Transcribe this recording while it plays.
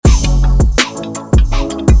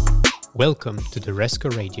Welcome to the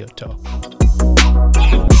Resco Radio Talk.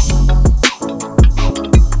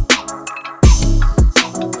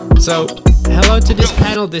 So, hello to this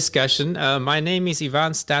panel discussion. My name is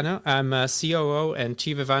Ivan Stano. I'm a COO and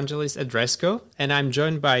Chief Evangelist at Resco, and I'm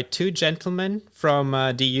joined by two gentlemen from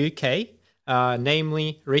the UK,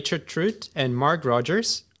 namely Richard Trout and Mark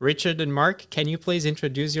Rogers. Richard and Mark, can you please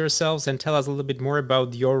introduce yourselves and tell us a little bit more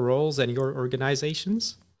about your roles and your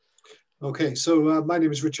organizations? Okay, so my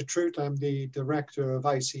name is Richard Trout. I'm the Director of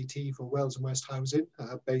ICT for Wales and West Housing,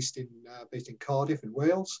 based in Cardiff in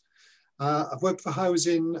Wales. I've worked for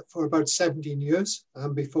Housing for about 17 years,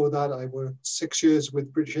 and before that I worked 6 years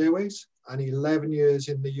with British Airways and 11 years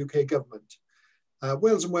in the UK government.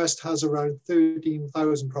 Wales and West has around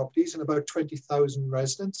 13,000 properties and about 20,000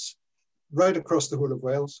 residents right across the whole of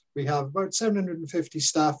Wales. We have about 750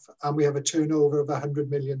 staff and we have a turnover of $100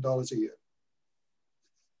 million a year.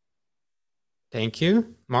 Thank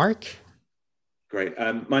you. Mark? Great.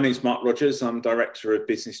 My name is Mark Rogers. I'm Director of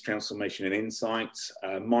Business Transformation and Insights.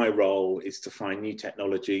 My role is to find new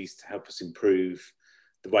technologies to help us improve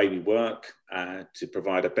the way we work, to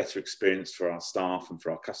provide a better experience for our staff and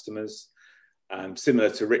for our customers.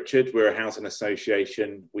 Similar to Richard, we're a housing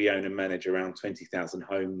association. We own and manage around 20,000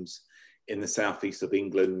 homes in the southeast of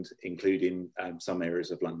England, including some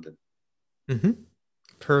areas of London. Mm-hmm.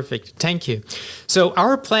 Perfect. Thank you. So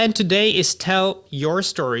our plan today is tell your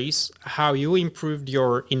stories, how you improved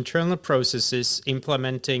your internal processes,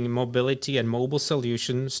 implementing mobility and mobile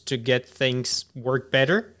solutions to get things work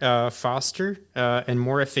better, faster, and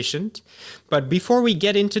more efficient. But before we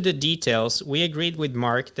get into the details, we agreed with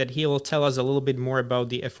Mark that he will tell us a little bit more about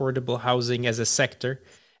the affordable housing as a sector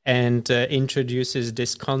and introduces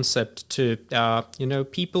this concept to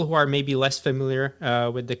people who are maybe less familiar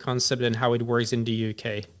with the concept and how it works in the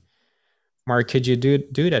UK. Mark, could you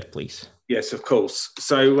do that, please? Yes, of course.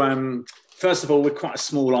 So first of all, we're quite a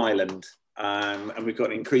small island, and we've got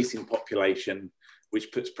an increasing population,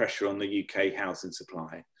 which puts pressure on the UK housing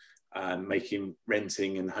supply, making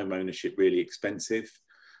renting and home ownership really expensive.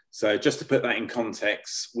 So just to put that in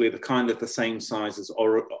context, we're the same size as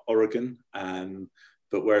Oregon.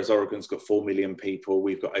 But whereas Oregon's got 4 million people,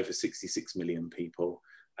 we've got over 66 million people.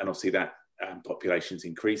 And obviously that population's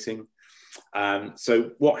increasing.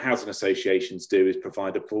 So what housing associations do is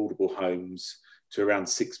provide affordable homes to around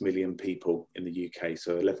 6 million people in the UK,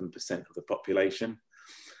 so 11% of the population.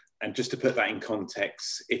 And just to put that in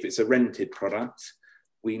context, if it's a rented product,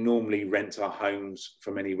 we normally rent our homes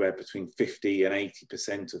from anywhere between 50 and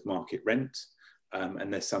 80% of market rent.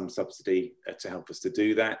 And there's some subsidy to help us to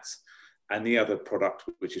do that. And the other product,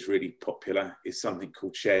 which is really popular, is something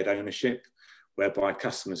called shared ownership, whereby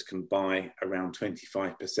customers can buy around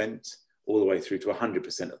 25% all the way through to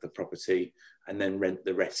 100% of the property and then rent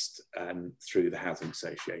the rest through the housing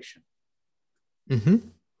association. Mm-hmm.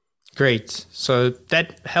 Great. So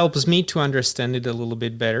that helps me to understand it a little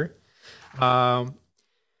bit better. I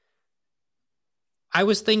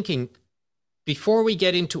was thinking, before we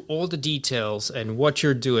get into all the details and what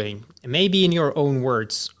you're doing, maybe in your own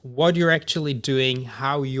words, what you're actually doing,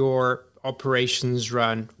 how your operations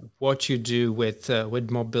run, what you do with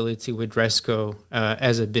mobility, with Resco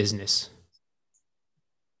as a business.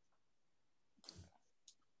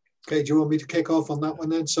 Okay, do you want me to kick off on that one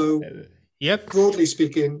then? So, yep. Broadly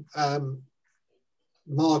speaking,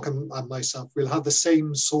 Mark and myself will have the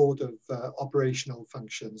same sort of operational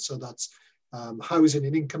functions. So that's housing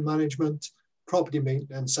and income management, property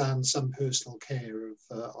maintenance, and some personal care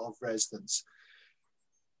of residents.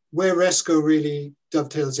 Where Resco really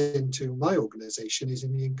dovetails into my organization is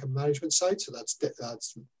in the income management side. So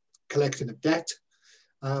that's collecting of debt.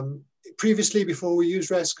 Previously, before we used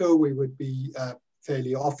Resco, we would be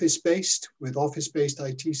fairly office-based with office-based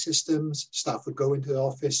IT systems. Staff would go into the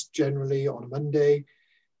office generally on a Monday,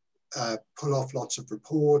 pull off lots of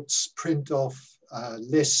reports, print off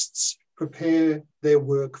lists, prepare their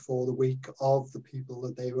work for the week of the people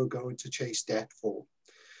that they were going to chase debt for.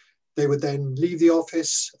 They would then leave the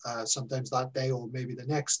office, sometimes that day or maybe the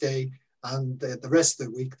next day, and the rest of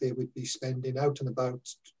the week they would be spending out and about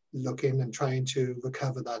looking and trying to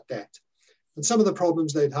recover that debt. And some of the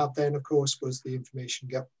problems they'd have then, of course, was the information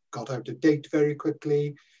got out of date very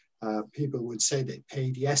quickly. People would say they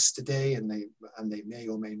paid yesterday and they may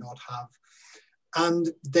or may not have. And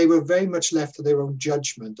they were very much left to their own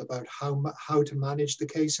judgment about how to manage the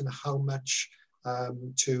case and how much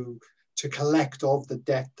to collect of the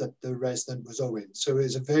debt that the resident was owing. So it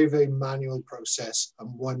was a very, very manual process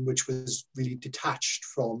and one which was really detached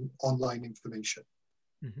from online information.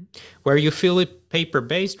 Mm-hmm. Where you feel it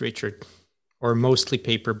paper-based, Richard, or mostly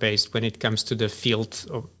paper-based when it comes to the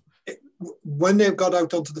field? when they got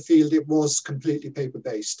out onto the field, it was completely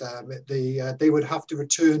paper-based. They would have to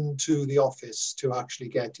return to the office to actually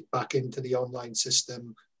get back into the online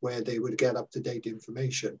system where they would get up-to-date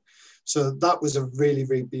information. So that was a really,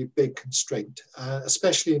 really big constraint,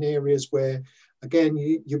 especially in areas where, again,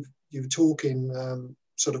 you're talking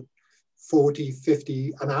sort of 40,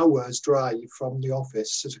 50 an hour's drive from the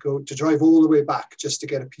office. So to drive all the way back just to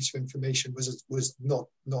get a piece of information was not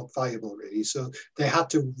viable, really. So they had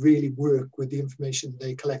to really work with the information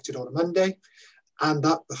they collected on a Monday, and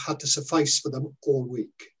that had to suffice for them all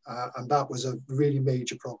week. And that was a really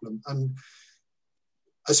major problem. And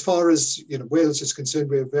as far as Wales is concerned,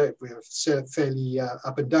 we're a fairly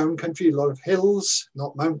up and down country, a lot of hills,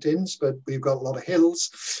 not mountains, but we've got a lot of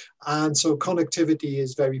hills. And so connectivity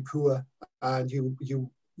is very poor, and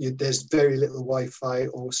there's very little Wi-Fi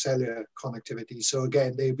or cellular connectivity. So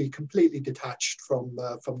again, they'd be completely detached from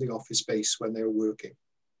the office space when they were working.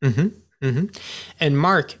 Mm-hmm. Mm-hmm. And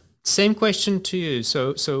Mark, same question to you.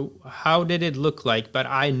 So how did it look like? But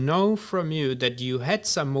I know from you that you had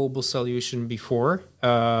some mobile solution before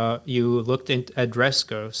you looked at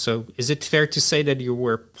Resco. So is it fair to say that you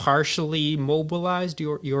were partially mobilized,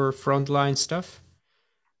 your frontline stuff?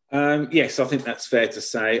 Yes, I think that's fair to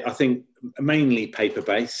say. I think mainly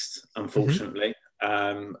paper-based, unfortunately,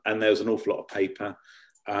 and there was an awful lot of paper.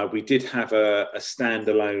 We did have a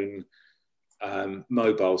standalone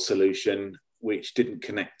mobile solution which didn't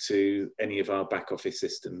connect to any of our back office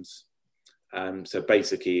systems. So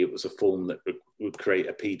basically it was a form that would create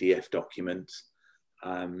a PDF document.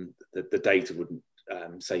 The data wouldn't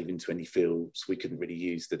save into any fields. We couldn't really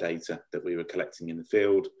use the data that we were collecting in the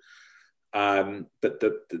field. But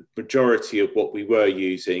the majority of what we were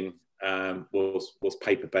using was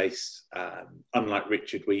paper-based. Unlike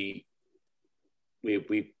Richard, we've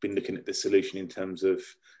been looking at the solution in terms of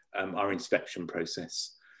our inspection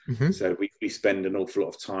process. Mm-hmm. So we spend an awful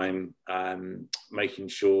lot of time making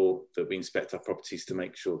sure that we inspect our properties to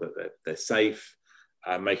make sure that they're safe,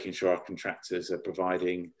 making sure our contractors are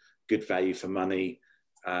providing good value for money,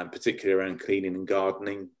 particularly around cleaning and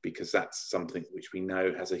gardening, because that's something which we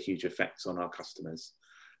know has a huge effect on our customers.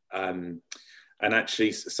 And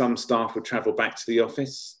actually, some staff would travel back to the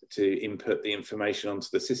office to input the information onto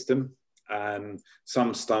the system.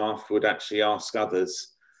 Some staff would actually ask others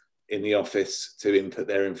in the office to input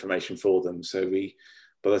their information for them. So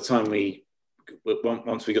by the time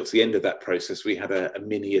once we got to the end of that process, we had a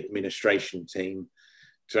mini administration team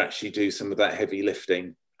to actually do some of that heavy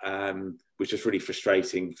lifting, which is really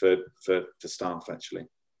frustrating for staff, actually.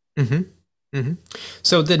 Mm-hmm. Mm-hmm.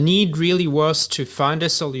 So the need really was to find a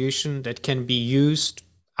solution that can be used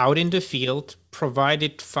out in the field,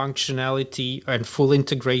 provided functionality and full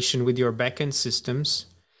integration with your backend systems,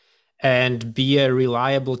 and be a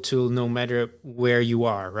reliable tool no matter where you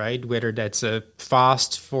are, right? Whether that's a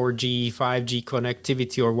fast 4G, 5G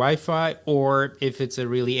connectivity or Wi-Fi, or if it's a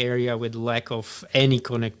really area with lack of any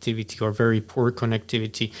connectivity or very poor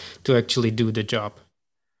connectivity to actually do the job.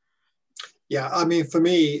 Yeah, I mean, for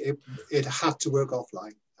me, it had to work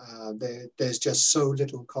offline. There's just so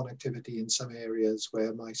little connectivity in some areas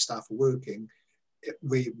where my staff are working.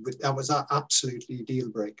 That was absolutely deal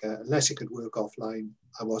breaker. Unless it could work offline,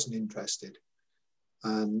 I wasn't interested.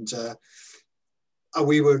 And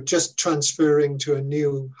we were just transferring to a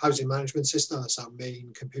new housing management system. That's our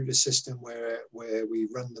main computer system where we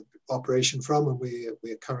run the operation from, and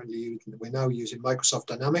we're now using Microsoft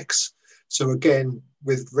Dynamics. So again,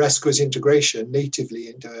 with Resco's integration natively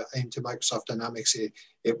into Microsoft Dynamics,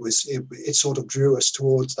 it sort of drew us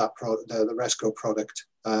towards that the Resco product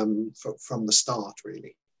from the start,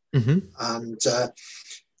 really. Mm-hmm. And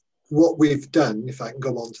what we've done, if I can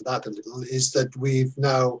go on to that a little, is that we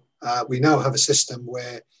now have a system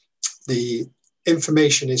where the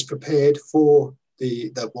information is prepared for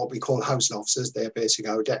the what we call housing officers. They're basically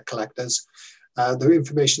our debt collectors. The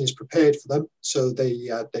information is prepared for them, so they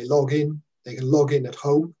log in. They can log in at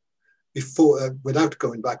home without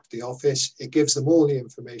going back to the office. It gives them all the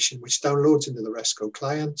information, which downloads into the Resco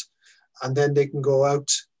client, and then they can go out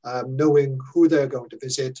knowing who they're going to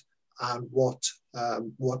visit and what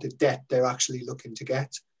debt they're actually looking to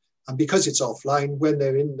get. And because it's offline, when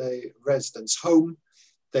they're in the resident's home,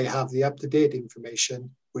 they have the up-to-date information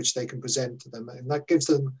which they can present to them, and that gives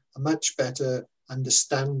them a much better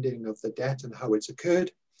understanding of the debt and how it's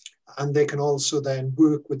occurred. And they can also then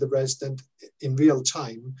work with the resident in real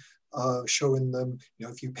time, showing them,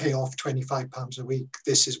 if you pay off £25 a week,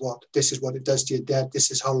 this is what it does to your debt.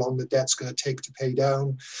 This is how long the debt's going to take to pay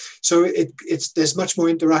down. So there's much more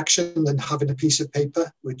interaction than having a piece of paper,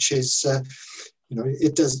 which is,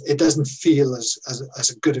 it doesn't feel as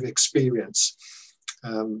a good of experience.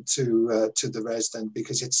 to the resident,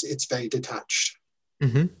 because it's very detached.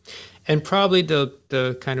 Mm-hmm. And probably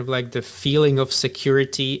the kind of like the feeling of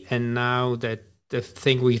security, and now that the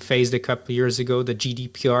thing we faced a couple of years ago, the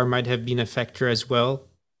GDPR might have been a factor as well,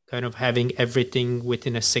 kind of having everything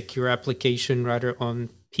within a secure application rather on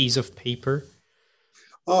piece of paper.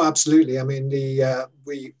 Oh, absolutely. I mean,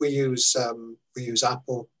 we use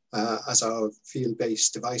Apple as our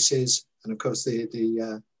field-based devices, and of course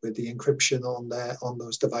with the encryption on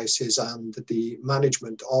those devices and the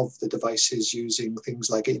management of the devices using things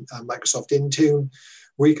like Microsoft Intune,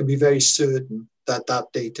 we can be very certain that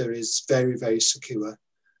that data is very, very secure.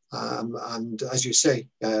 And as you say,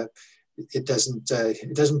 it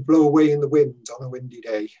doesn't blow away in the wind on a windy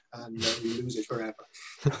day, and you lose it forever.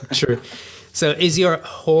 Sure. So is your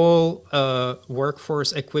whole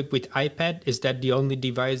workforce equipped with iPad? Is that the only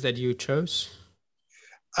device that you chose?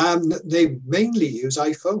 They mainly use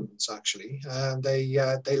iPhones, actually.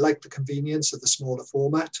 They like the convenience of the smaller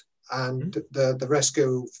format, and the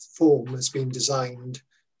Resco form has been designed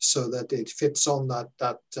so that it fits on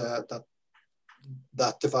that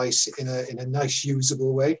device in a nice,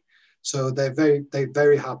 usable way. So they're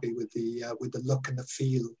very happy with the look and the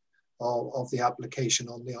feel of the application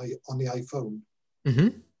on the iPhone.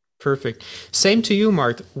 Mm-hmm. Perfect. Same to you,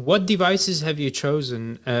 Mark. What devices have you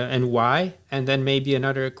chosen and why? And then maybe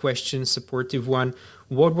another question, supportive one.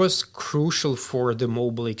 What was crucial for the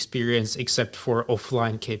mobile experience except for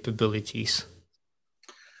offline capabilities?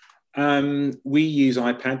 We use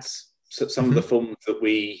iPads. So some of the forms that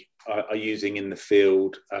we are using in the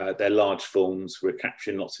field, they're large forms. We're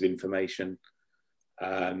capturing lots of information.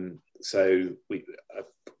 So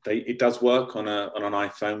it does work on an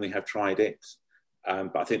iPhone. We have tried it.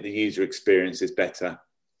 But I think the user experience is better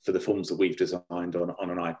for the forms that we've designed on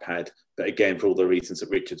an iPad. But again, for all the reasons that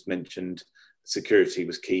Richard's mentioned, security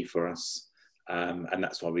was key for us. And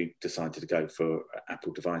that's why we decided to go for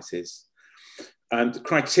Apple devices. The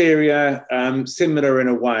criteria, similar in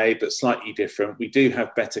a way, but slightly different. We do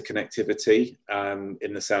have better connectivity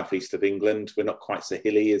in the southeast of England. We're not quite so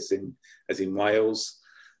hilly as in Wales.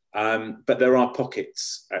 But there are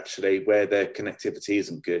pockets actually where their connectivity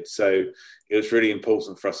isn't good. So it was really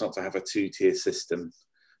important for us not to have a two-tier system,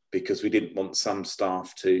 because we didn't want some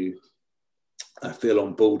staff to feel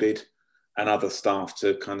onboarded and other staff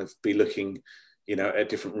to kind of be looking, at a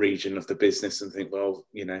different region of the business and think, well,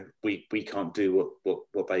 we can't do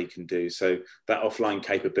what they can do. So that offline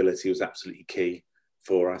capability was absolutely key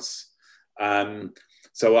for us.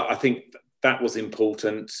 So I think that was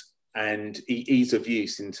important. And ease of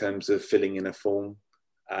use in terms of filling in a form.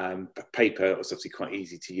 Paper was obviously quite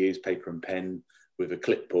easy to use, paper and pen with a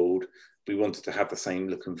clipboard. We wanted to have the same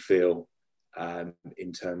look and feel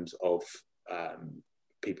in terms of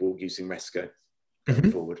people using Resco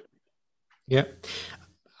going forward. Yeah,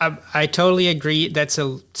 I totally agree. That's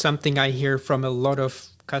something I hear from a lot of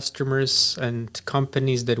customers and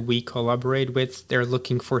companies that we collaborate with. They're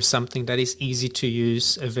looking for something that is easy to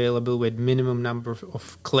use, available with minimum number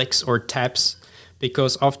of clicks or taps,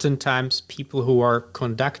 because oftentimes people who are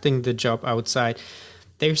conducting the job outside,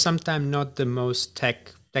 they're sometimes not the most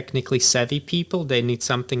technically savvy people. They need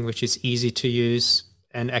something which is easy to use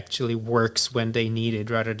and actually works when they need it,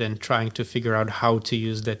 rather than trying to figure out how to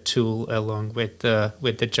use that tool along with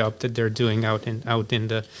the job that they're doing out in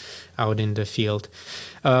the field.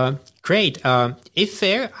 Great. If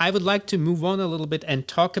fair, I would like to move on a little bit and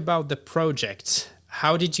talk about the project.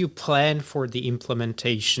 How did you plan for the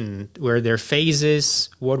implementation? Were there phases?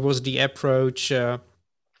 What was the approach?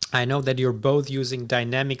 I know that you're both using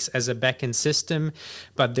Dynamics as a backend system,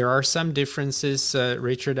 but there are some differences.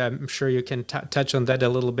 Richard, I'm sure you can touch on that a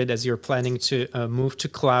little bit as you're planning to move to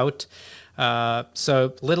cloud.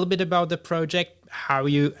 So a little bit about the project, how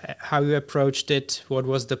you approached it, what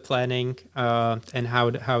was the planning, and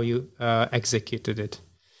how you executed it.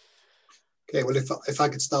 Okay, well, if I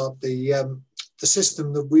could start, the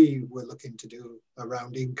system that we were looking to do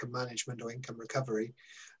around income management or income recovery,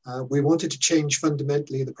 we wanted to change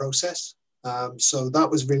fundamentally the process. So that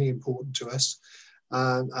was really important to us.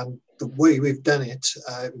 And the way we've done it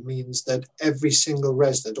means that every single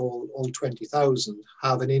resident, all 20,000,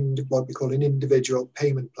 have what we call an individual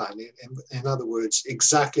payment plan. In other words,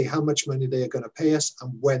 exactly how much money they are going to pay us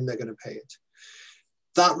and when they're going to pay it.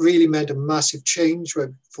 That really meant a massive change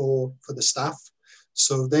for the staff.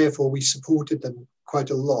 So therefore, we supported them quite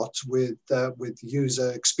a lot with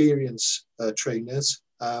user experience trainers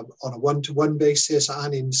on a one-to-one basis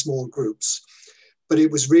and in small groups. But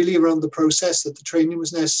it was really around the process that the training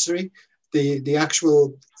was necessary. The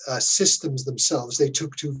actual systems themselves, they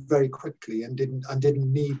took to very quickly and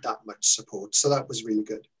didn't need that much support. So that was really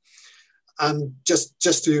good. And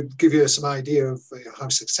just to give you some idea of how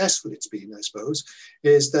successful it's been, I suppose,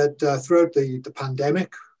 is that throughout the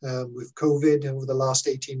pandemic with COVID over the last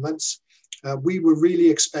 18 months, we were really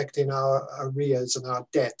expecting our arrears and our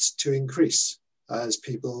debt to increase as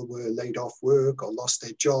people were laid off work or lost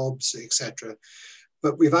their jobs, etc.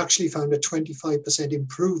 But we've actually found a 25%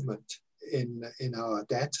 improvement in our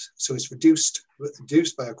debt. So it's reduced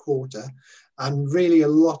by a quarter. And really a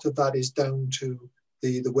lot of that is down to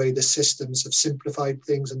the way the systems have simplified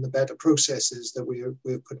things and the better processes that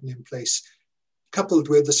we're putting in place, coupled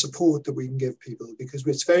with the support that we can give people, because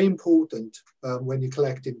it's very important when you're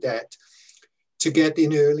collecting debt to get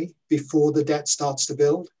in early before the debt starts to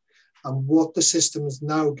build. And what the systems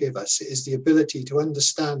now give us is the ability to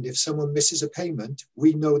understand if someone misses a payment,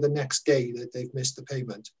 we know the next day that they've missed the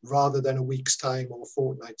payment rather than a week's time or a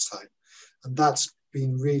fortnight's time. And that's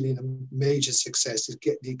been really a major success, is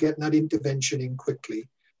getting that intervention in quickly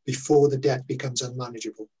before the debt becomes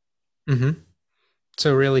unmanageable. Mm-hmm.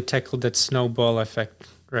 So really tackle that snowball effect,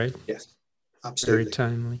 right? Yes, absolutely. Very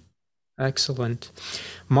timely. Excellent.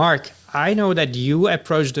 Mark, I know that you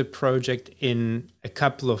approached the project in a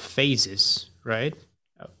couple of phases, right?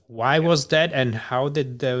 Why was that, and how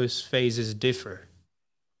did those phases differ?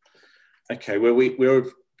 Okay, well,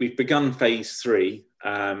 we've begun phase 3.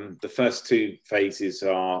 The first 2 phases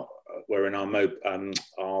were in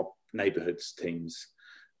our neighbourhoods teams,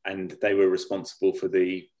 and they were responsible for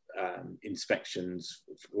the inspections,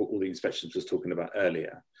 all the inspections I was talking about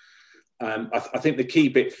earlier. I think the key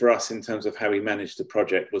bit for us in terms of how we managed the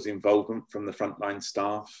project was involvement from the frontline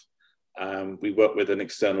staff. We worked with an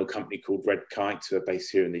external company called Redkite, who are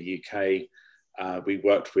based here in the UK. We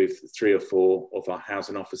worked with 3 or 4 of our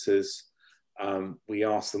housing officers. We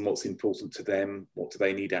asked them what's important to them, what do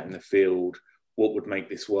they need out in the field, what would make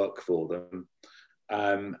this work for them.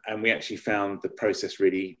 And we actually found the process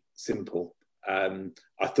really simple.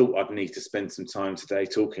 I thought I'd need to spend some time today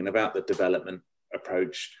talking about the development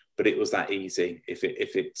approach, but it was that easy. If it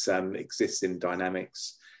exists in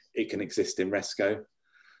Dynamics, it can exist in Resco.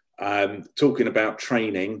 Talking about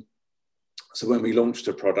training, so when we launched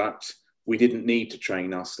a product, we didn't need to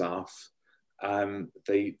train our staff.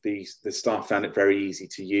 The staff found it very easy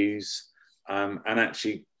to use, and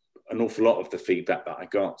actually an awful lot of the feedback that I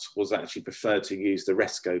got was actually preferred to use the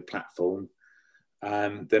Resco platform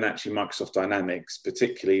than actually Microsoft Dynamics,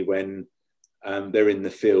 particularly when they're in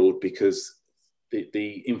the field, because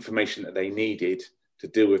the information that they needed to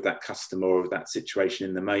deal with that customer or that situation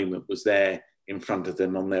in the moment was there in front of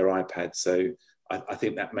them on their iPad. So I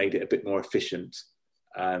think that made it a bit more efficient,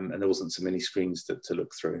 and there wasn't so many screens to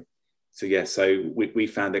look through. So yeah, so we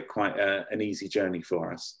found it quite an easy journey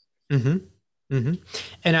for us. Mm-hmm. Mm-hmm.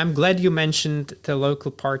 And I'm glad you mentioned the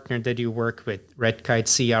local partner that you work with, Redkite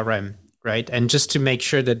CRM, right? And just to make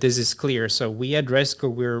sure that this is clear, so we at Resco,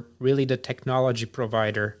 we're really the technology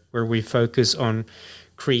provider where we focus on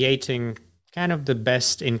creating kind of the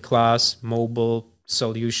best in class mobile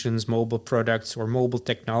solutions, mobile products, or mobile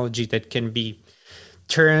technology that can be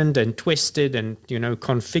turned and twisted and,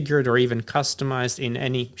 configured or even customized in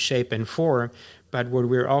any shape and form. But what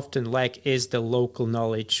we're often lack is the local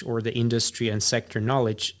knowledge or the industry and sector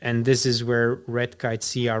knowledge. And this is where Redkite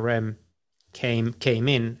CRM came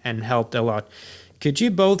in and helped a lot. Could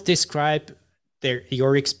you both describe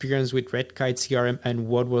your experience with Redkite CRM and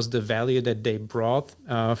what was the value that they brought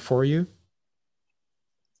for you?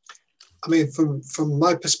 I mean, from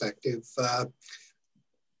my perspective,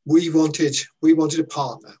 we wanted a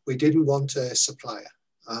partner. We didn't want a supplier.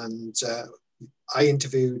 And I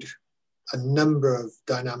interviewed a number of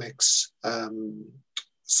Dynamics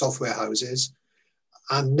software houses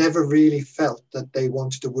and never really felt that they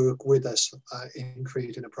wanted to work with us in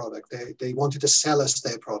creating a product. They wanted to sell us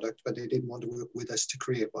their product, but they didn't want to work with us to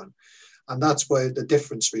create one. And that's where the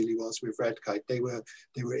difference really was with Redkite. They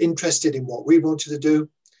were interested in what we wanted to do,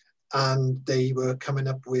 and they were coming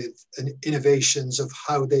up with innovations of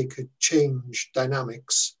how they could change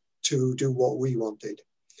Dynamics to do what we wanted.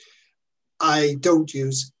 I don't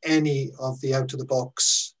use any of the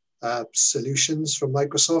out-of-the-box solutions from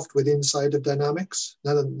Microsoft with inside of Dynamics,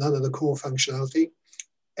 none of the core functionality.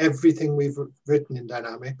 Everything we've written in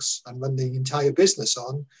Dynamics and run the entire business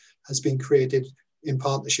on has been created in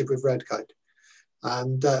partnership with Redkite.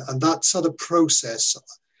 And that sort of process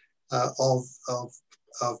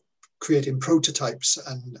of creating prototypes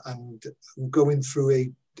and going through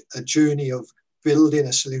a journey of building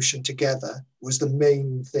a solution together was the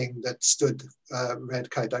main thing that stood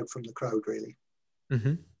Redkite out from the crowd, really.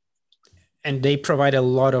 Mm-hmm. And they provide a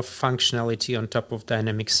lot of functionality on top of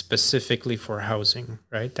Dynamics specifically for housing,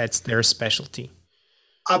 right? That's their specialty.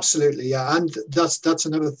 Absolutely, yeah, and that's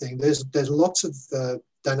another thing. There's lots of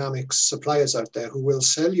Dynamics suppliers out there who will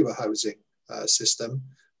sell you a housing system,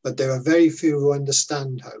 but there are very few who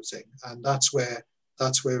understand housing, and that's where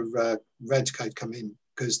Red Kite come in,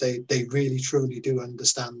 because they really truly do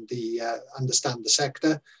understand the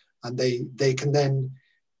sector, and they can then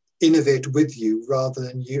innovate with you rather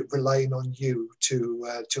than you relying on you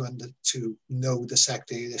to know the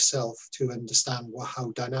sector yourself, to understand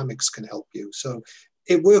how Dynamics can help you. So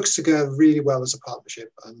it works together really well as a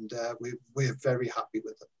partnership, and we're very happy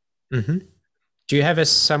with it. Mm-hmm. Do you have a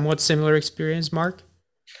somewhat similar experience, Mark?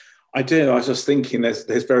 I do. I was just thinking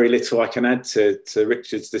there's very little I can add to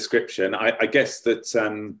Richard's description. I guess that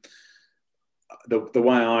the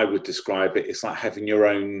way I would describe it is like having your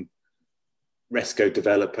own Resco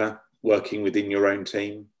developer working within your own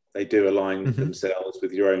team. They do align themselves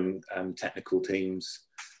with your own technical teams.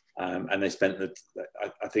 And they spent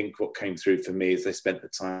I think what came through for me is they spent the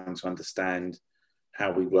time to understand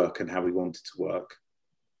how we work and how we wanted to work.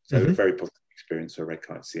 So a very positive experience for Red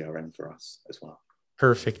Kite CRM for us as well.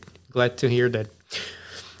 Perfect. Glad to hear that.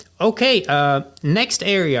 Okay, next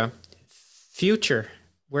area, future.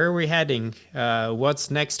 Where are we heading? What's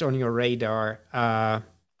next on your radar?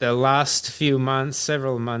 The last few months,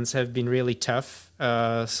 several months have been really tough.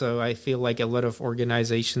 So I feel like a lot of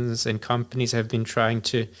organizations and companies have been trying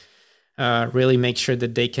to really make sure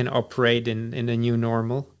that they can operate in a new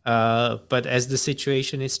normal. But as the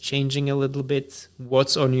situation is changing a little bit,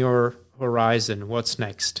 what's on your horizon? What's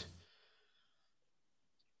next?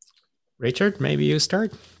 Richard, maybe you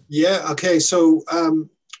start. Yeah. Okay. So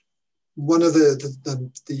one of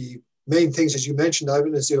the main things, as you mentioned,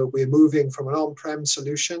 Ivan, is we're moving from an on-prem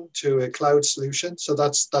solution to a cloud solution. So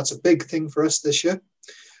that's a big thing for us this year.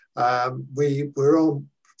 We're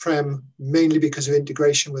on-prem mainly because of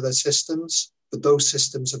integration with our systems, but those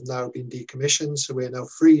systems have now been decommissioned, so we're now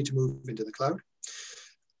free to move into the cloud.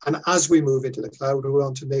 And as we move into the cloud, we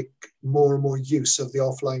want to make more and more use of the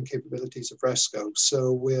offline capabilities of Resco.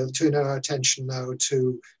 So we'll turn our attention now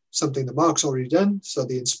to something that Mark's already done, so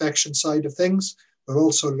the inspection side of things. We're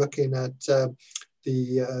also looking at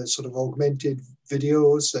the sort of augmented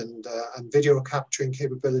videos and video capturing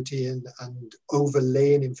capability and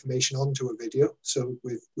overlaying information onto a video. So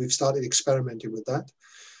we've started experimenting with that.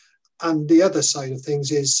 And the other side of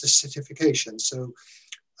things is the certification. So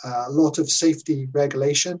a lot of safety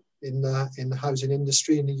regulation in the housing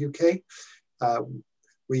industry in the UK.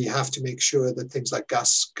 We have to make sure that things like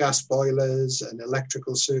gas boilers and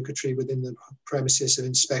electrical circuitry within the premises are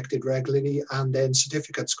inspected regularly and then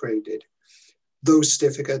certificates graded. Those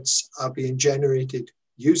certificates are being generated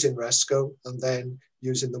using Resco and then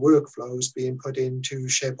using the workflows being put into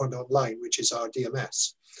SharePoint Online, which is our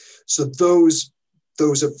DMS. So those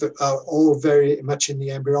are all very much in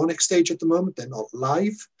the embryonic stage at the moment. They're not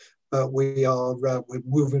live, but we're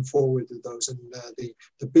moving forward with those. And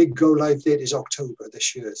the big go live date is October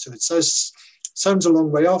this year. So it sounds a long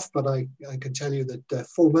way off, but I can tell you that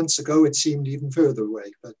 4 months ago it seemed even further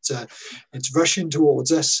away. But it's rushing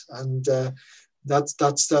towards us, and that's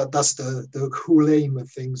the whole aim of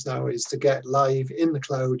things now, is to get live in the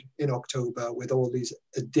cloud in October with all these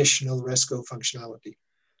additional Resco functionality.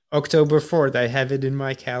 October 4th, I have it in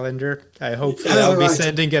my calendar. I hope I'll be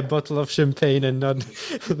sending a bottle of champagne and not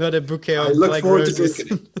a bouquet of black roses. I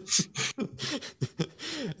look forward to drinking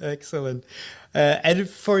it. Excellent. And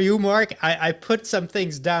for you, Mark, I put some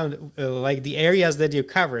things down, like the areas that you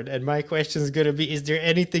covered. And my question is going to be, is there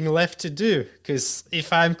anything left to do? Because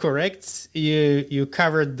if I'm correct, you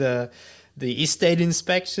covered the estate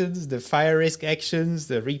inspections, the fire risk actions,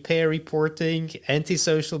 the repair reporting,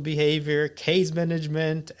 antisocial behavior, case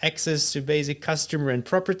management, access to basic customer and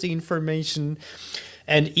property information,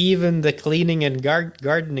 and even the cleaning and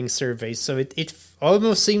gardening surveys. So it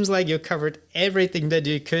almost seems like you covered everything that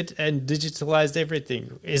you could and digitalized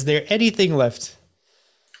everything. Is there anything left?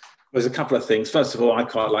 There's a couple of things. First of all, I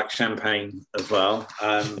quite like champagne as well.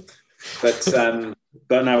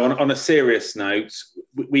 But no, on a serious note,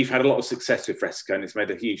 we've had a lot of success with Resco, and it's made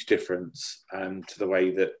a huge difference to the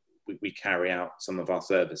way that we carry out some of our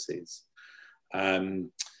services.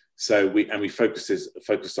 So we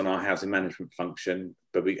focused on our housing management function,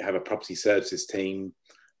 but we have a property services team.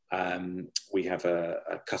 We have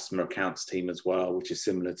a customer accounts team as well, which is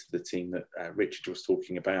similar to the team that Richard was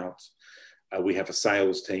talking about. We have a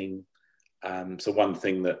sales team. So one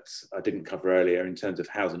thing that I didn't cover earlier in terms of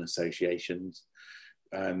housing associations,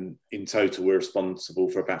 in total, we're responsible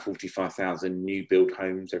for about 45,000 new build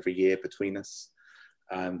homes every year between us.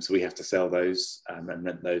 So we have to sell those and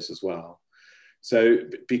rent those as well. So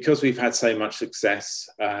because we've had so much success,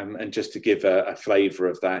 and just to give a flavour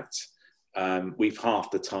of that, We've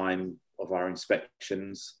halved the time of our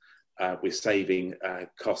inspections. We're saving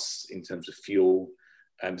costs in terms of fuel.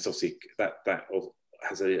 So obviously that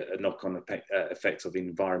has a knock-on effect of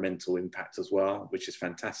environmental impact as well, which is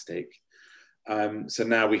fantastic. So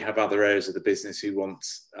now we have other areas of the business who want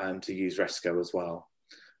to use Resco as well.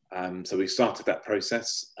 So we started that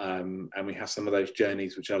process, and we have some of those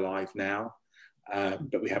journeys which are live now,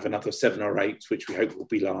 but we have another 7 or 8 which we hope will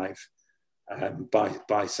be live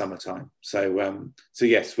by summertime. So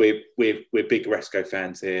yes, we're big Resco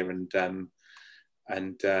fans here, and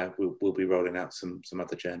we'll be rolling out some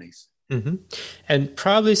other journeys. Mm-hmm. And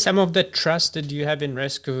probably some of the trust that you have in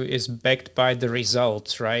Resco is backed by the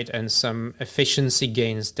results, right? And some efficiency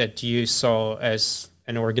gains that you saw as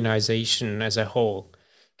an organization as a whole.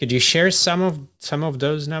 Could you share some of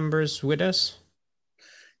those numbers with us?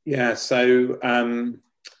 Yeah. So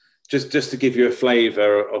just to give you a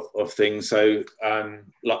flavour of things. So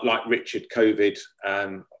like Richard, COVID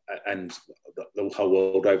and the whole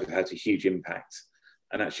world over had a huge impact.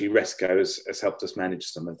 And actually Resco has helped us manage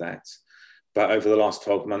some of that. But over the last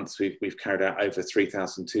 12 months, we've carried out over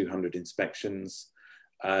 3,200 inspections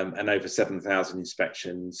and over 7,000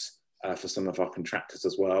 inspections for some of our contractors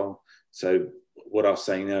as well. So what I was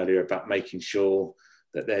saying earlier about making sure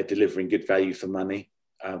that they're delivering good value for money,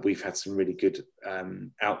 we've had some really good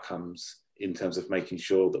outcomes in terms of making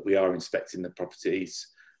sure that we are inspecting the properties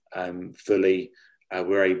fully.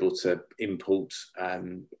 We're able to import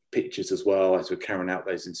pictures as well as we're carrying out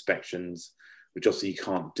those inspections, which obviously you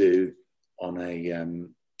can't do on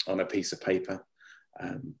a piece of paper.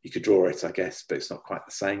 You could draw it, I guess, but it's not quite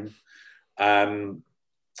the same. And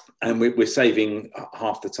we're saving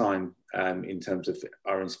half the time in terms of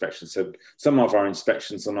our inspections. So some of our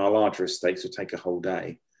inspections on our larger estates would take a whole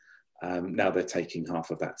day. Now they're taking half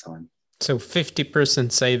of that time. So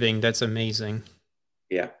 50% saving, that's amazing.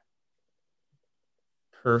 Yeah.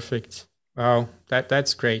 Perfect. Wow,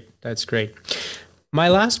 that's great. That's great. My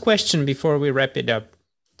last question before we wrap it up.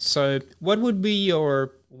 So what would be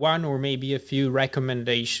your one or maybe a few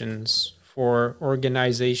recommendations for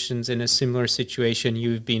organizations in a similar situation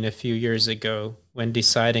you've been a few years ago when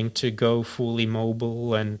deciding to go fully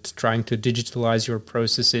mobile and trying to digitalize your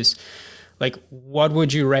processes? Like, what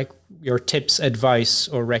would your tips, advice,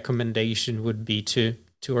 or recommendation would be to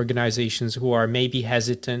organizations who are maybe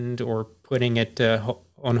hesitant or putting it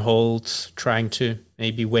on hold, trying to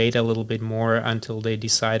maybe wait a little bit more until they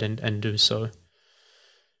decide and do so?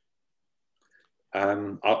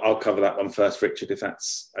 I'll cover that one first, Richard, if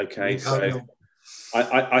that's okay. So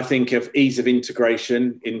I think of ease of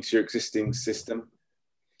integration into your existing system.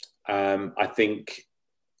 I think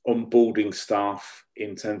onboarding staff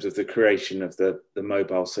in terms of the creation of the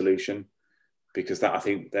mobile solution, because that I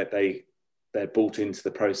think that they're bought into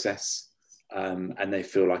the process and they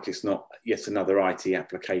feel like it's not yet another IT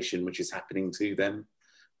application which is happening to them.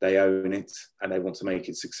 They own it and they want to make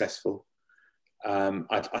it successful.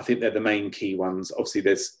 I think they're the main key ones. Obviously,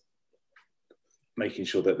 there's making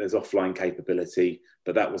sure that there's offline capability,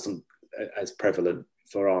 but that wasn't as prevalent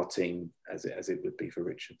for our team as it would be for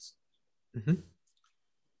Richard's. Mm-hmm.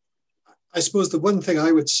 I suppose the one thing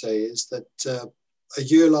I would say is that a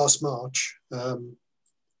year last March,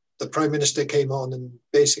 the Prime Minister came on and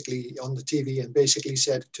basically on the TV and basically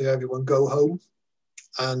said to everyone, go home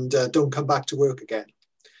and don't come back to work again.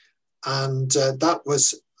 And that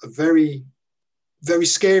was a very, very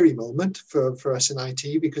scary moment for us in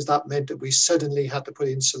IT, because that meant that we suddenly had to put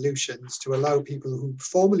in solutions to allow people who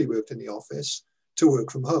formerly worked in the office to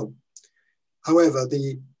work from home. However,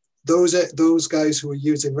 those guys who were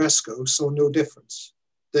using Resco saw no difference.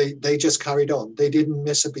 They just carried on. They didn't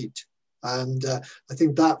miss a beat. And I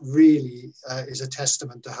think that really is a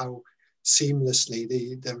testament to how seamlessly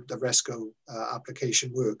the Resco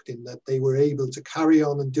application worked, in that they were able to carry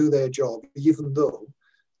on and do their job, even though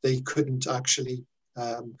they couldn't actually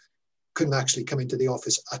come into the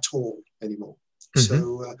office at all anymore. Mm-hmm.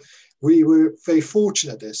 So we were very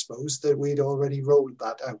fortunate, I suppose, that we'd already rolled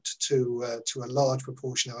that out to a large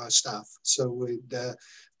proportion of our staff. So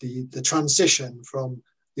the transition from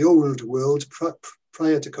the old world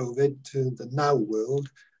prior to COVID to the now world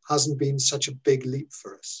hasn't been such a big leap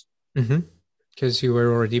for us. Because you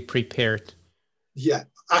were already prepared. Yeah,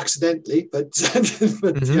 accidentally, but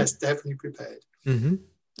mm-hmm. Yes, definitely prepared. Mm-hmm.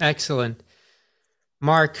 Excellent.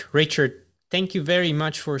 Mark, Richard, thank you very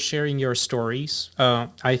much for sharing your stories.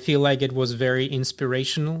 I feel like it was very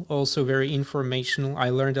inspirational, also very informational. I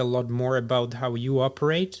learned a lot more about how you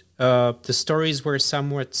operate. The stories were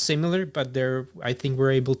somewhat similar, but I think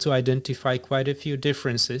we're able to identify quite a few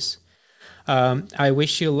differences. I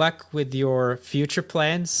wish you luck with your future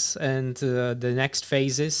plans and the next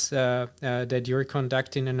phases that you're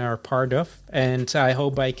conducting and are part of. And I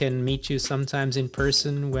hope I can meet you sometimes in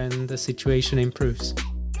person when the situation improves.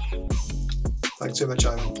 Thanks so much,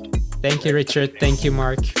 Ivan. Thank you, Richard. Thank you,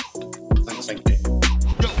 Mark. Thanks. Thank you.